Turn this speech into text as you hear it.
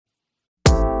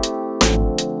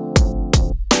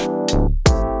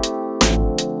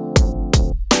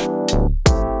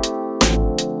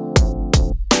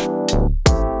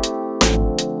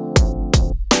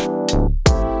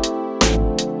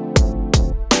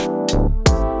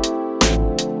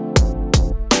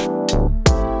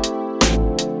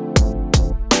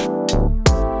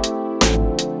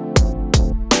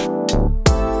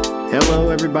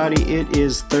everybody? It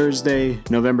is Thursday,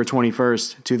 November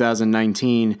 21st,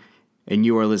 2019, and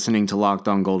you are listening to Locked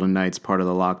On Golden Knights, part of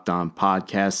the Locked On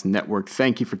Podcast Network.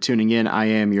 Thank you for tuning in. I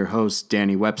am your host,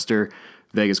 Danny Webster,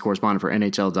 Vegas correspondent for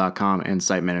NHL.com and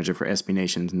site manager for SB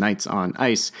Nation's Knights on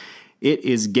Ice. It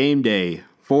is game day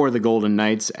for the Golden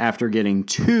Knights after getting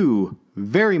two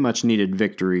very much needed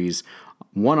victories,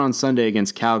 one on Sunday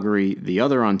against Calgary, the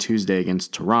other on Tuesday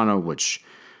against Toronto, which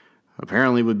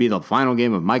apparently would be the final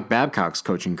game of Mike Babcock's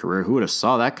coaching career. Who would have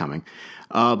saw that coming?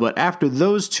 But after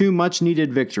those two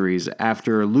much-needed victories,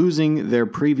 after losing their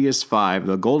previous five,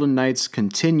 the Golden Knights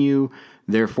continue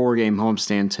their four-game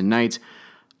homestand tonight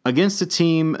against a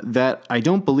team that I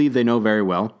don't believe they know very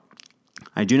well.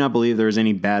 I do not believe there is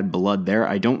any bad blood there.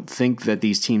 I don't think that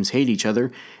these teams hate each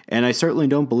other, and I certainly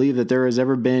don't believe that there has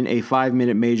ever been a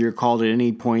 5-minute major called at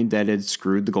any point that had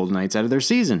screwed the Golden Knights out of their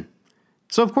season.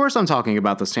 So, of course, I'm talking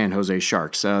about the San Jose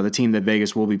Sharks, the team that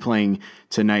Vegas will be playing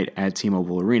tonight at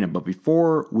T-Mobile Arena. But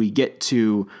before we get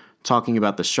to talking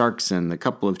about the Sharks and the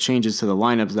couple of changes to the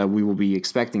lineups that we will be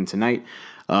expecting tonight,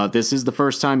 this is the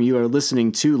first time you are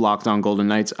listening to Locked On Golden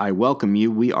Knights. I welcome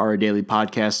you. We are a daily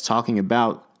podcast talking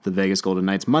about the Vegas Golden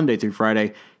Knights Monday through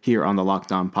Friday here on the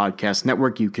Locked On Podcast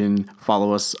Network. You can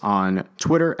follow us on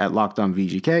Twitter at Locked On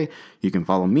VGK. You can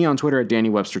follow me on Twitter at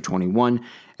DannyWebster21.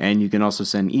 And you can also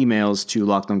send emails to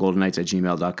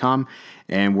lockedongoldenknights@gmail.com.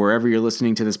 And wherever you're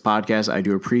listening to this podcast, I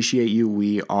do appreciate you.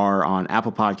 We are on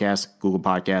Apple Podcasts, Google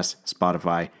Podcasts,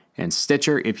 Spotify, and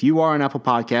Stitcher. If you are on Apple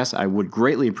Podcasts, I would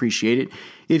greatly appreciate it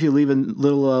if you leave a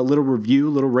little review,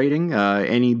 little rating.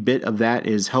 Any bit of that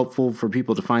is helpful for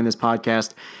people to find this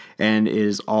podcast and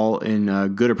is all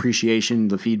in good appreciation.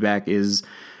 The feedback is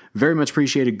very much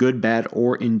appreciated, good, bad,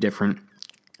 or indifferent.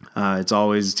 It's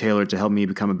always tailored to help me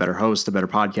become a better host, a better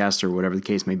podcaster, whatever the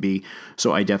case may be.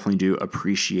 So I definitely do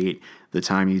appreciate the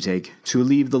time you take to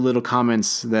leave the little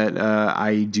comments that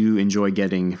I do enjoy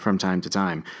getting from time to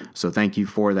time. So thank you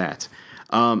for that.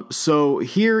 So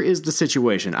here is the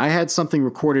situation. I had something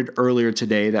recorded earlier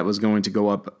today that was going to go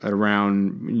up at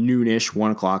around noonish,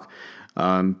 1 o'clock.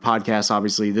 Podcast,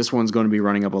 obviously, this one's going to be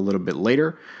running up a little bit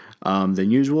later than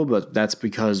usual, but that's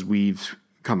because we've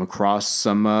come across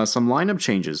some lineup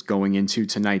changes going into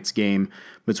tonight's game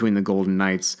between the Golden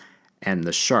Knights and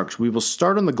the Sharks. We will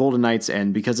start on the Golden Knights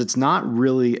end because it's not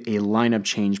really a lineup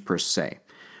change per se.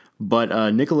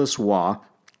 But Nicholas Waugh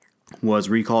was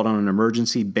recalled on an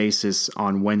emergency basis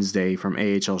on Wednesday from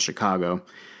AHL Chicago.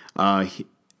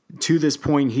 To this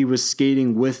point, he was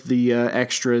skating with the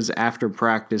extras after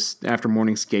practice, after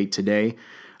morning skate today.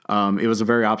 It was a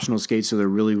very optional skate, so there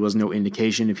really was no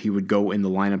indication if he would go in the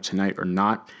lineup tonight or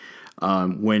not.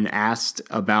 When asked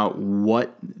about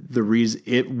what the reason,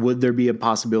 would there be a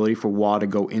possibility for Waugh to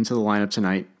go into the lineup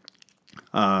tonight,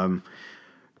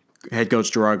 head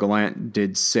coach Gerard Gallant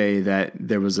did say that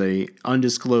there was a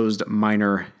undisclosed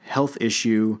minor health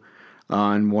issue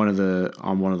on one of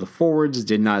the forwards.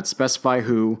 Did not specify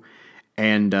who,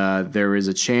 and there is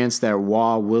a chance that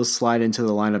Waugh will slide into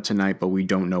the lineup tonight, but we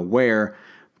don't know where.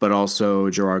 But also,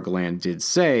 Gerard Gallant did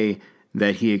say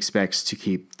that he expects to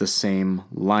keep the same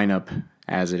lineup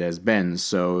as it has been.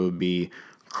 So it would be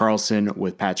Carlson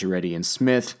with Pacioretty and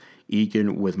Smith,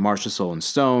 Eakin with Marchessault and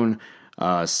Stone,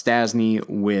 Stastny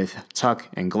with Tuch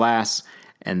and Glass,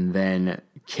 and then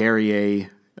Carrier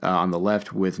on the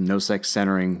left with Nosek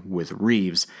centering with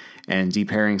Reeves. And deep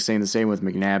pairing staying the same with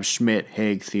McNabb, Schmidt,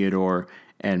 Haig, Theodore,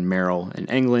 and Merrill in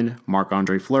England.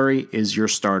 Marc-Andre Fleury is your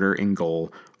starter in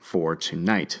goal for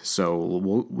tonight.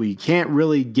 So we can't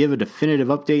really give a definitive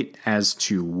update as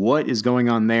to what is going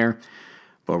on there,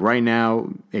 but right now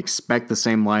expect the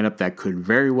same lineup. That could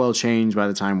very well change by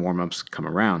the time warmups come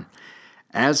around.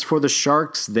 As for the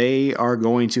Sharks, they are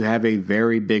going to have a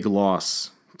very big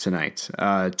loss tonight.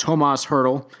 Tomas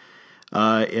Hertl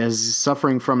is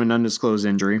suffering from an undisclosed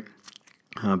injury.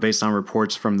 Based on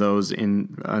reports from those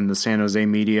in the San Jose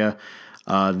media,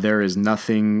 there is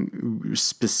nothing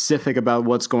specific about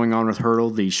what's going on with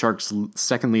Hertl. The Sharks'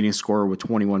 second leading scorer with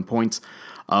 21 points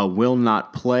will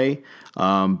not play.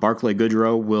 Barclay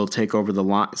Goodrow will take over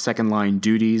the second line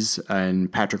duties, and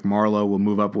Patrick Marleau will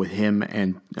move up with him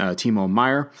and Timo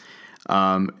Meier.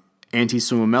 Antti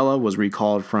Suomela was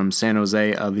recalled from San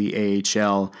Jose of the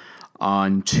AHL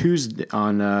on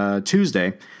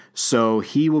Tuesday, so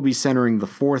he will be centering the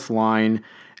fourth line.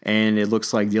 And it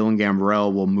looks like Dylan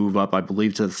Gambrell will move up, I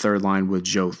believe, to the third line with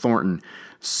Joe Thornton.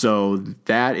 So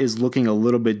that is looking a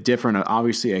little bit different.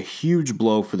 Obviously, a huge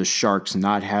blow for the Sharks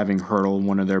not having Hertl,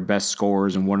 one of their best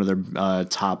scorers and one of their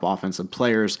top offensive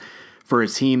players, for a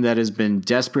team that has been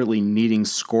desperately needing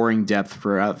scoring depth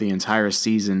throughout the entire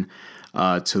season.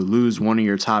 To lose one of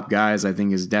your top guys, I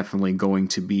think, is definitely going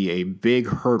to be a big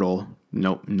hurdle.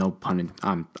 No pun.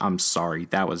 I'm sorry.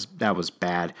 That was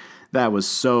bad. That was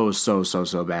so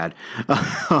bad.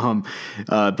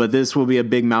 But this will be a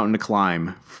big mountain to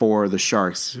climb for the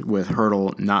Sharks with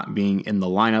Hertl not being in the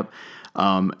lineup.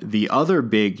 The other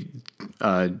big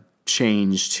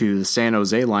change to the San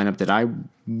Jose lineup that I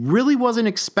really wasn't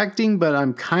expecting, but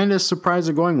I'm kind of surprised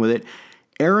they're going with it.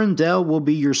 Aaron Dell will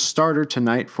be your starter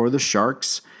tonight for the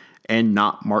Sharks and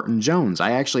not Martin Jones.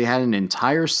 I actually had an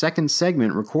entire second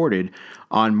segment recorded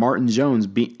on Martin Jones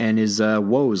and his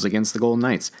woes against the Golden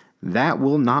Knights. That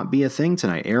will not be a thing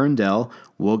tonight. Aaron Dell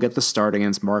will get the start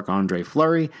against Marc-Andre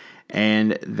Fleury,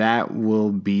 and that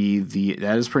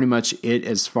is pretty much it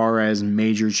as far as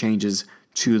major changes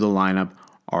to the lineup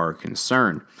are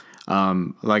concerned.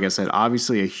 Like I said,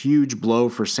 obviously a huge blow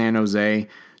for San Jose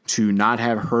to not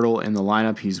have Hertl in the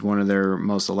lineup. He's one of their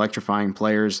most electrifying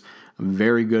players,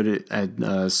 very good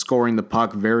at scoring the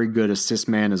puck, very good assist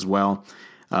man as well.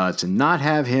 To not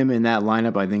have him in that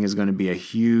lineup, I think, is going to be a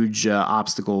huge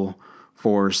obstacle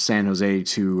for San Jose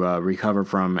to recover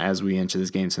from as we enter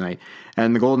this game tonight.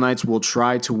 And the Golden Knights will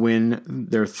try to win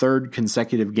their third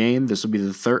consecutive game. This will be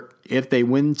the third. If they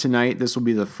win tonight, this will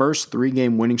be the first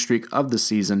 3-game winning streak of the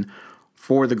season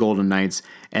for the Golden Knights,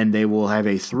 and they will have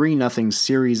a 3-0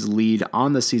 series lead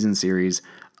on the season series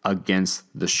against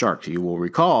the Sharks. You will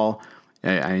recall,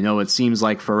 I know it seems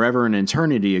like forever and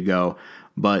eternity ago,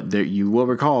 but you will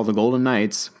recall the Golden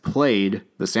Knights played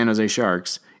the San Jose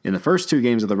Sharks in the first 2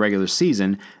 games of the regular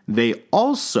season. They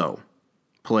also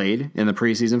played in the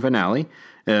preseason finale,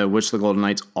 which the Golden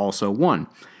Knights also won.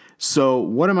 So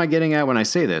what am I getting at when I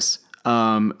say this?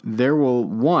 There will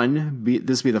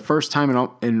this be the first time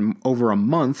in over a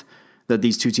month that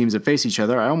these two teams have faced each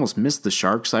other. I almost missed the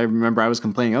Sharks. I remember I was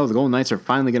complaining, the Golden Knights are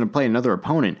finally going to play another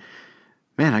opponent.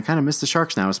 Man, I kind of miss the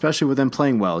Sharks now, especially with them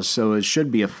playing well, so it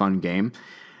should be a fun game.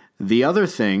 The other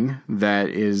thing that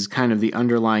is kind of the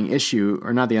underlying issue,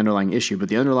 or not the underlying issue, but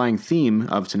the underlying theme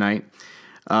of tonight,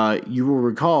 you will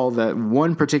recall that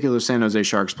one particular San Jose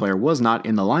Sharks player was not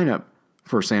in the lineup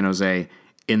for San Jose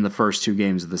in the first 2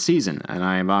 games of the season. And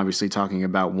I am obviously talking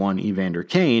about one Evander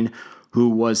Kane, who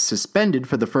was suspended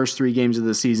for the first 3 games of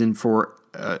the season for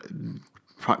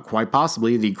quite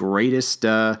possibly the greatest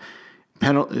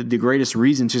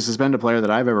reason to suspend a player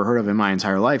that I've ever heard of in my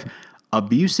entire life,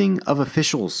 abusing of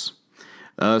officials.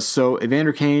 So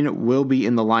Evander Kane will be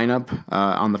in the lineup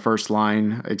on the first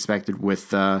line, expected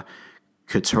with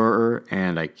Couture,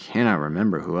 and I cannot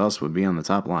remember who else would be on the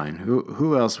top line.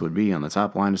 Who else would be on the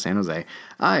top line of San Jose?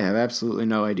 I have absolutely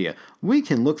no idea. We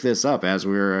can look this up as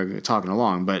we're talking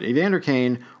along, but Evander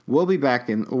Kane will be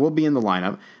in the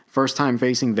lineup. First time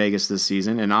facing Vegas this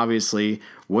season, and obviously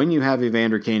when you have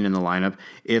Evander Kane in the lineup,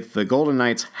 if the Golden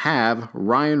Knights have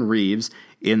Ryan Reeves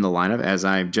in the lineup, as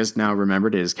I've just now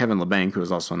remembered, it is Kevin Labanc, who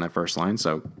is also on that first line,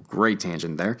 so great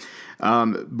tangent there.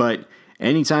 But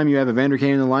anytime you have Evander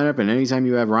Kane in the lineup and anytime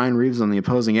you have Ryan Reeves on the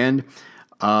opposing end,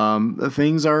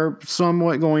 things are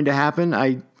somewhat going to happen.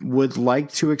 I would like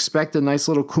to expect a nice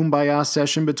little kumbaya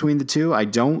session between the two. I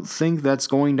don't think that's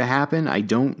going to happen. I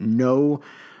don't know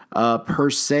per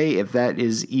se if that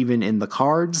is even in the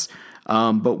cards,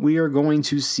 but we are going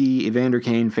to see Evander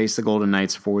Kane face the Golden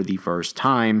Knights for the first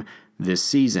time this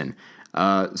season.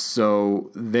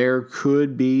 So there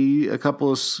could be a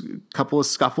couple of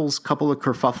scuffles, couple of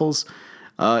kerfuffles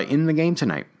in the game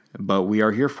tonight, but we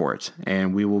are here for it,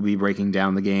 and we will be breaking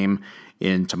down the game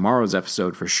in tomorrow's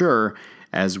episode for sure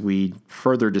as we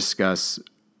further discuss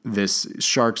this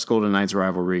Sharks-Golden Knights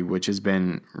rivalry, which has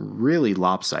been really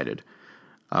lopsided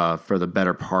for the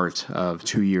better part of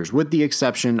 2 years, with the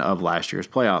exception of last year's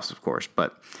playoffs, of course.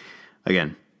 But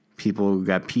again, people who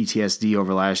got PTSD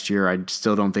over last year, I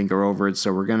still don't think are over it,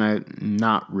 so we're going to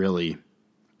not really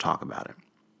talk about it.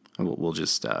 We'll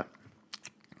just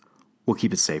we'll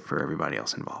keep it safe for everybody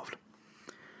else involved.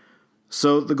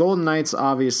 So the Golden Knights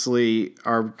obviously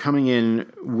are coming in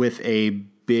with a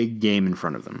big game in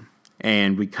front of them,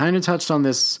 and we kind of touched on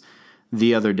this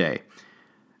the other day.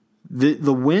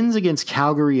 The wins against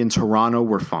Calgary and Toronto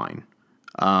were fine.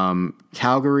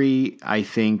 Calgary, I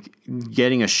think,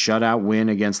 getting a shutout win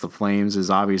against the Flames is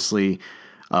obviously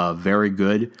very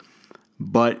good,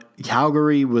 but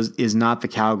Calgary is not the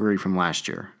Calgary from last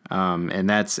year, and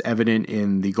that's evident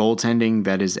in the goaltending.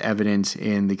 That is evident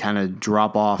in the kind of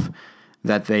drop-off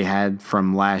that they had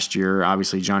from last year.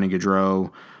 Obviously, Johnny Gaudreau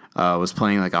was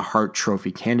playing like a Hart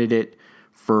Trophy candidate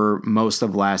for most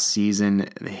of last season.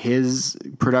 His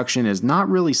production has not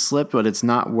really slipped, but it's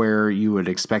not where you would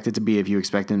expect it to be if you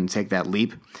expect him to take that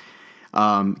leap.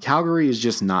 Calgary is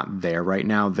just not there right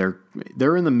now.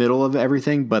 They're in the middle of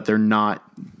everything, but they're not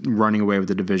running away with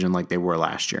the division like they were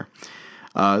last year.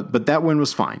 But that win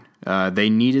was fine. They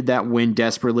needed that win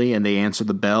desperately, and they answered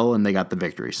the bell, and they got the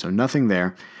victory. So nothing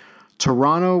there.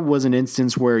 Toronto was an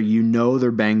instance where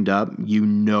they're banged up,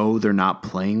 they're not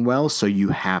playing well, so you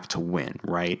have to win,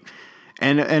 right?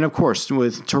 And of course,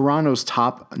 with Toronto's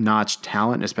top-notch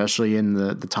talent, especially in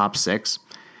the top six,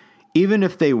 even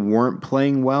if they weren't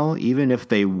playing well, even if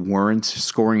they weren't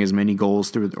scoring as many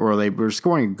goals or they were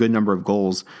scoring a good number of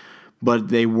goals, but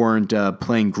they weren't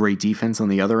playing great defense on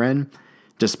the other end,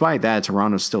 despite that,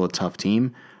 Toronto's still a tough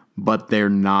team, but they're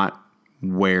not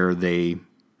where they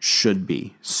should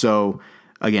be. So,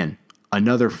 again,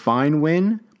 another fine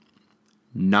win,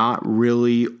 not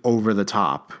really over the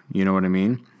top. You know what I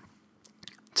mean?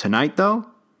 Tonight, though,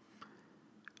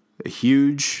 a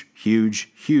huge,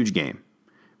 huge, huge game.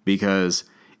 Because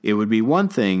it would be one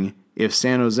thing if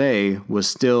San Jose was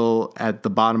still at the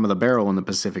bottom of the barrel in the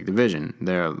Pacific Division.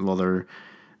 They're in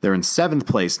 7th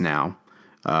place now,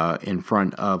 in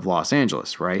front of Los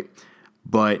Angeles, right?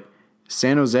 But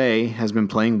San Jose has been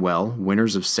playing well,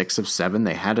 winners of 6 of 7.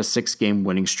 They had a 6-game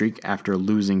winning streak after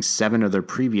losing 7 of their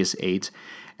previous 8,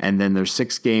 and then their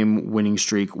 6-game winning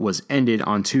streak was ended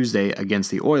on Tuesday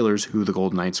against the Oilers, who the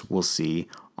Golden Knights will see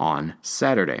on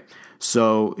Saturday.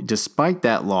 So despite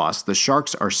that loss, the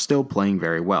Sharks are still playing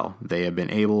very well. They have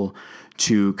been able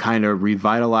to kind of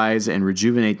revitalize and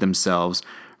rejuvenate themselves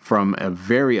from a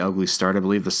very ugly start. I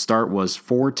believe the start was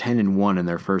 4-10-1 in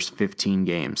their first 15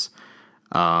 games.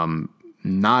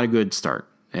 Not a good start.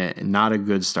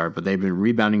 But they've been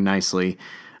rebounding nicely.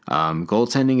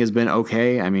 Goaltending has been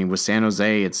okay. I mean, with San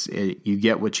Jose, you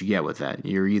get what you get with that.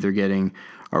 You're either getting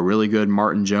a really good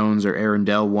Martin Jones or Aaron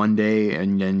Dell one day,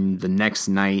 and then the next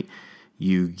night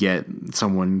you get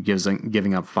someone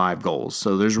giving up 5 goals.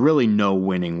 So there's really no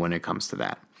winning when it comes to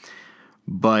that.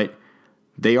 But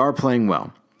they are playing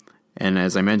well. And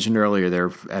as I mentioned earlier,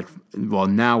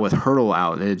 now with Hertl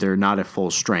out, they're not at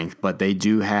full strength, but they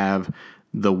do have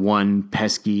the one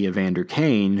pesky Evander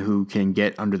Kane who can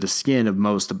get under the skin of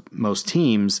most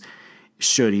teams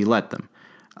should he let them.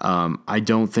 I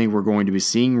don't think we're going to be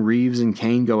seeing Reeves and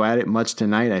Kane go at it much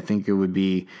tonight. I think it would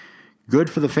be good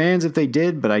for the fans if they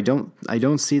did, but I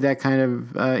don't see that kind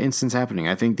of instance happening.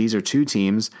 I think these are two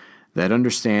teams that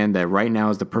understand that right now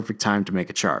is the perfect time to make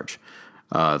a charge.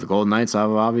 The Golden Knights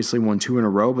have obviously won 2 in a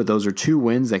row, but those are 2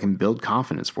 wins that can build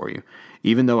confidence for you.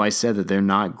 Even though I said that they're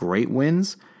not great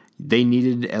wins, they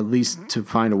needed at least to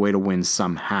find a way to win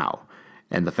somehow.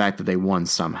 And the fact that they won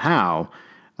somehow,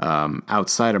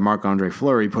 outside of Marc-Andre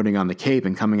Fleury putting on the cape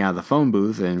and coming out of the phone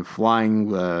booth and flying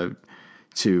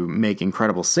to make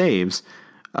incredible saves,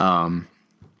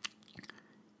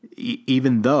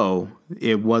 even though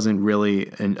it wasn't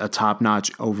really a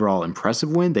top-notch overall impressive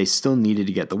win, they still needed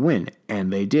to get the win,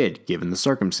 and they did, given the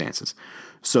circumstances.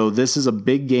 So this is a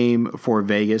big game for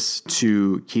Vegas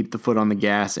to keep the foot on the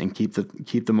gas and keep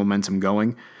the momentum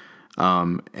going.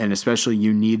 And especially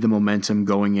you need the momentum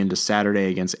going into Saturday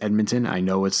against Edmonton. I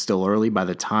know it's still early. By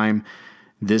the time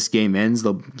this game ends,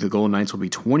 the Golden Knights will be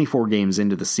 24 games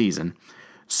into the season.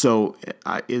 So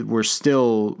we're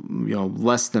still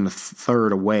less than a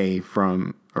third away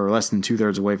from, or less than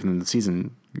 2/3 away from the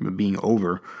season being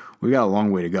over. We got a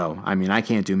long way to go. I mean, I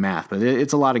can't do math, but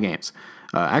it's a lot of games.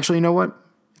 Actually, you know what?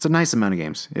 It's a nice amount of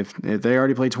games. If they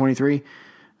already played 23,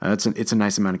 it's a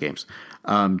nice amount of games.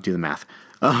 Do the math.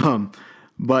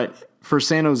 But for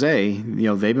San Jose,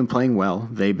 they've been playing well.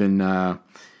 They've been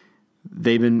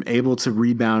able to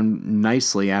rebound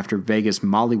nicely after Vegas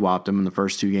mollywopped them in the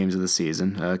first 2 games of the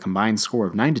season. A combined score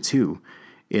of 9-2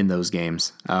 in those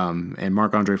games. And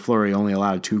Marc-Andre Fleury only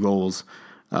allowed 2 goals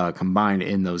combined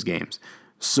in those games.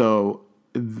 So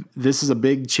this is a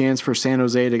big chance for San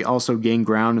Jose to also gain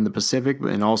ground in the Pacific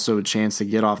and also a chance to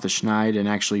get off the schneid and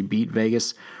actually beat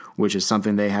Vegas, which is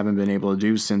something they haven't been able to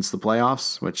do since the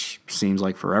playoffs, which seems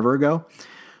like forever ago.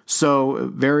 So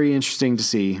very interesting to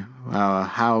see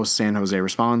how San Jose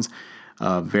responds.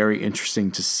 Very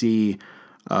interesting to see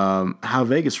how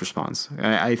Vegas responds.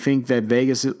 I think that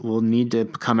Vegas will need to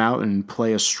come out and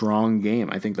play a strong game.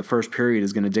 I think the first period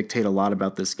is going to dictate a lot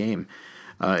about this game,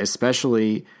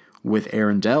 especially with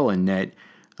Aaron Dell in net.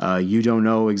 You don't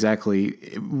know exactly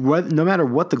no matter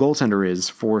what the goaltender is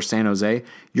for San Jose,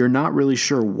 you're not really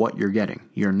sure what you're getting.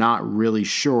 You're not really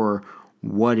sure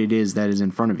what it is that is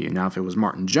in front of you. Now, if it was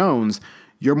Martin Jones,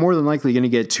 you're more than likely going to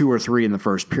get 2 or 3 in the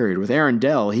first period. With Aaron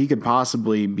Dell, he could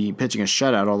possibly be pitching a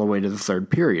shutout all the way to the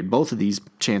third period. Both of these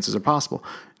chances are possible.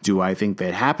 Do I think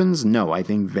that happens? No. I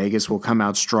think Vegas will come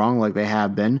out strong like they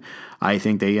have been. I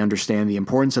think they understand the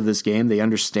importance of this game. They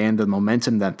understand the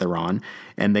momentum that they're on,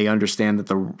 and they understand that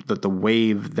the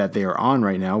wave that they are on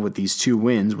right now with these 2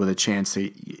 wins with a chance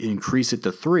to increase it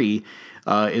to 3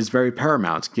 is very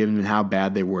paramount given how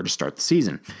bad they were to start the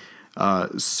season.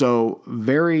 So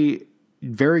very,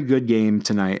 very good game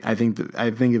tonight. I think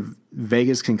if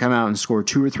Vegas can come out and score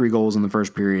 2 or 3 goals in the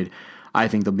first period, I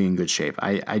think they'll be in good shape.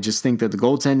 I just think that the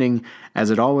goaltending, as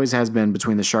it always has been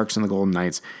between the Sharks and the Golden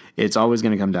Knights, it's always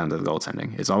going to come down to the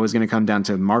goaltending. It's always going to come down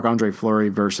to Marc-Andre Fleury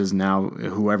versus now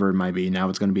whoever it might be. Now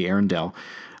it's going to be Aaron Dell.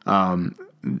 San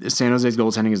Jose's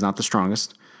goaltending is not the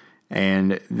strongest,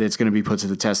 and it's going to be put to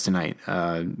the test tonight.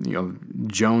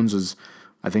 Jones was,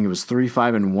 I think it was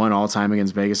 3-5-1 all time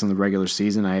against Vegas in the regular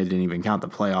season. I didn't even count the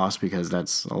playoffs because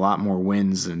that's a lot more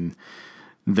wins and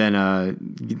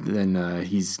then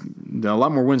he's a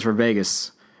lot more wins for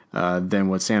Vegas than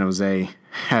what San Jose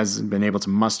has been able to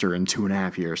muster in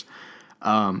 2.5 years.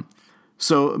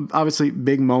 So obviously,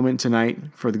 big moment tonight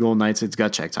for the Golden Knights. It's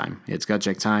gut check time.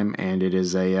 And it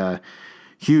is a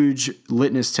huge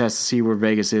litmus test to see where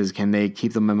Vegas is. Can they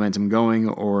keep the momentum going,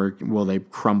 or will they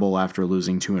crumble after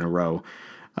losing 2 in a row?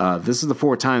 This is the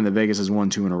 4th time that Vegas has won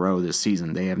 2 in a row this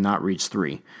season. They have not reached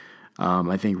 3.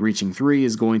 I think reaching 3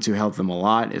 is going to help them a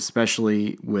lot,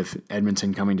 especially with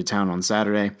Edmonton coming to town on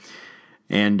Saturday.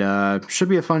 And should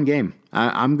be a fun game.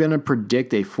 I'm going to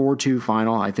predict a 4-2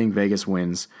 final. I think Vegas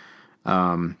wins.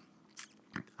 I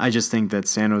just think that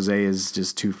San Jose is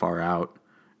just too far out.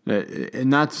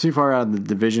 Not too far out in the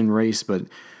division race, but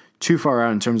too far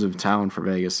out in terms of talent for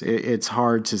Vegas. It's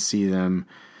hard to see them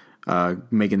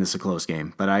making this a close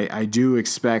game. But I do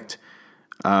expect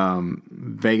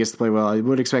Vegas to play well. I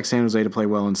would expect San Jose to play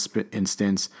well in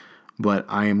stints, but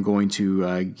I am going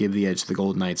to give the edge to the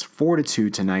Golden Knights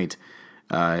 4-2 tonight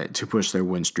to push their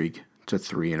win streak to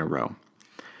 3 in a row.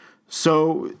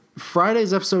 So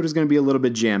Friday's episode is going to be a little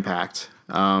bit jam-packed.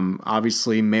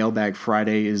 Obviously, Mailbag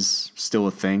Friday is still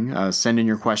a thing. Send in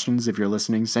your questions if you're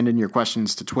listening. Send in your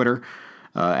questions to Twitter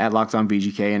at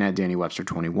LockedOnVGK and at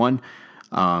DannyWebster21.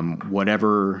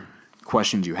 Whatever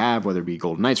questions you have, whether it be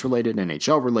Golden Knights related,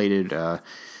 NHL related,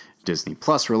 Disney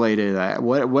Plus related,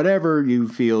 whatever you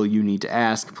feel you need to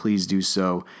ask, please do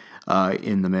so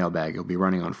in the mailbag. It'll be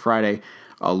running on Friday.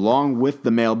 Along with the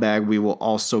mailbag, we will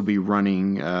also be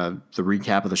running the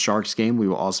recap of the Sharks game. We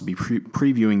will also be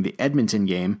previewing the Edmonton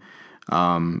game,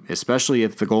 especially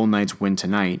if the Golden Knights win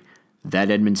tonight. That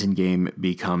Edmonton game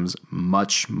becomes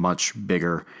much, much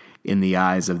bigger in the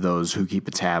eyes of those who keep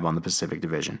a tab on the Pacific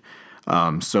Division.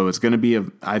 So it's going to be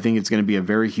I think it's going to be a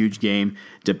very huge game.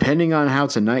 Depending on how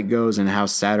tonight goes and how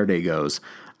Saturday goes,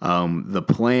 the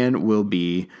plan will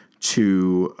be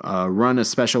to run a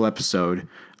special episode,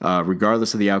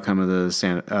 regardless of the outcome of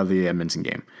the Edmonton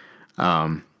game.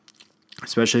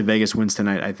 Especially if Vegas wins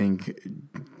tonight, I think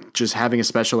just having a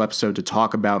special episode to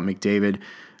talk about McDavid,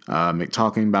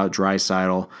 talking about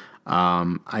Draisaitl,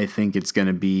 I think it's going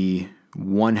to be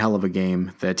one hell of a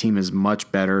game. That team is much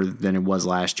better than it was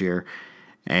last year.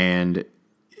 And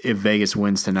if Vegas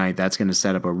wins tonight, that's going to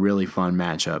set up a really fun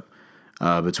matchup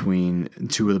between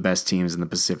 2 of the best teams in the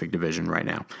Pacific Division right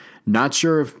now. Not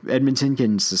sure if Edmonton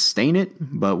can sustain it,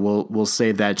 but we'll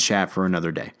save that chat for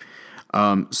another day.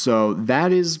 So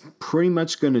that is pretty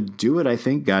much going to do it, I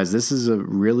think, guys. This is a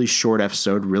really short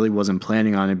episode. Really wasn't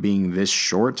planning on it being this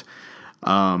short.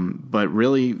 But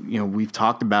really, we've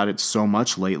talked about it so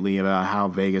much lately about how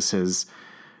Vegas has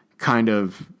kind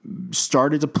of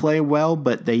started to play well,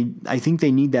 but I think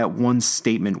they need that one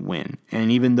statement win.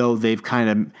 And even though they've kind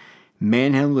of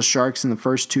manhandled the Sharks in the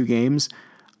first 2 games,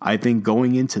 I think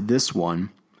going into this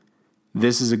one,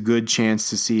 this is a good chance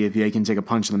to see if they can take a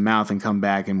punch in the mouth and come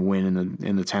back and win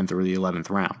in the 10th or the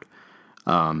 11th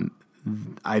round.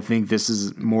 I think this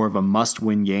is more of a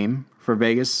must-win game for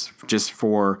Vegas, just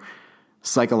for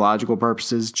psychological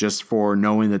purposes, just for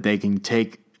knowing that they can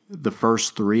take the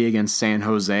first 3 against San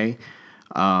Jose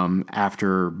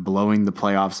after blowing the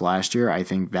playoffs last year. I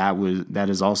think that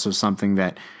is also something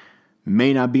that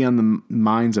may not be on the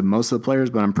minds of most of the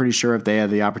players, but I'm pretty sure if they had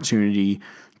the opportunity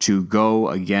to go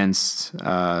against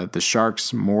the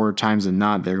Sharks more times than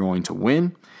not, they're going to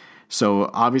win. So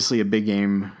obviously a big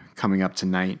game coming up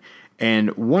tonight.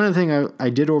 And one other thing I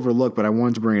did overlook, but I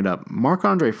wanted to bring it up,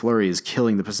 Marc-Andre Fleury is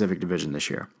killing the Pacific Division this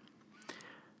year.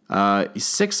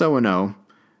 6-0-0,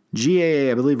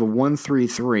 GAA, I believe, a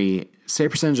 1.33,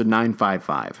 save percentage of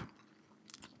 9.55.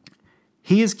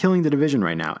 he is killing the division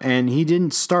right now. And he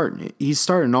didn't start. He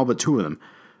started in all but 2 of them.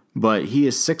 But he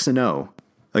is 6-0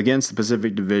 against the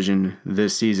Pacific Division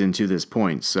this season to this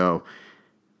point. So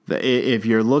if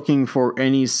you're looking for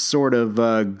any sort of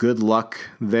good luck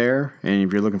there, and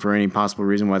if you're looking for any possible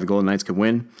reason why the Golden Knights could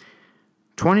win,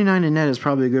 29 in net is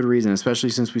probably a good reason, especially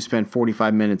since we spent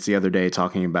 45 minutes the other day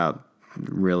talking about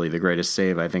really the greatest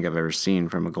save I think I've ever seen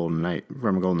from a Golden Knights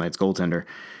goaltender,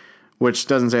 which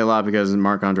doesn't say a lot because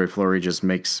Marc-Andre Fleury just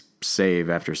makes save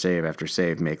after save after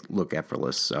save look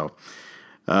effortless. So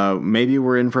maybe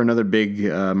we're in for another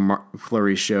big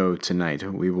Fleury show tonight.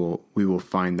 We will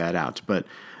find that out. But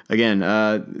again,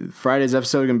 Friday's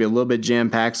episode is going to be a little bit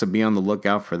jam-packed, so be on the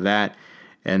lookout for that.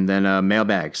 And then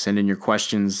mailbag. Send in your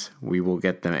questions. We will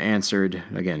get them answered.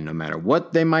 Again, no matter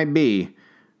what they might be,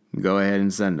 go ahead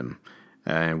and send them.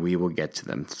 And we will get to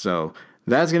them. So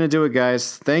that's going to do it,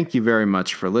 guys. Thank you very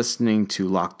much for listening to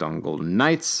Locked On Golden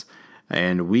Knights.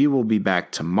 And we will be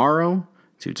back tomorrow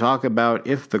to talk about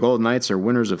if the Golden Knights are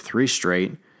winners of 3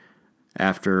 straight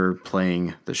after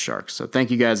playing the Sharks. So thank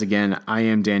you guys again. I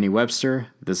am Danny Webster.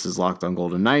 This is Locked On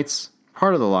Golden Knights,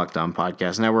 part of the Locked On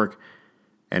Podcast Network.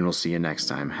 And we'll see you next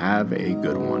time. Have a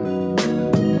good one.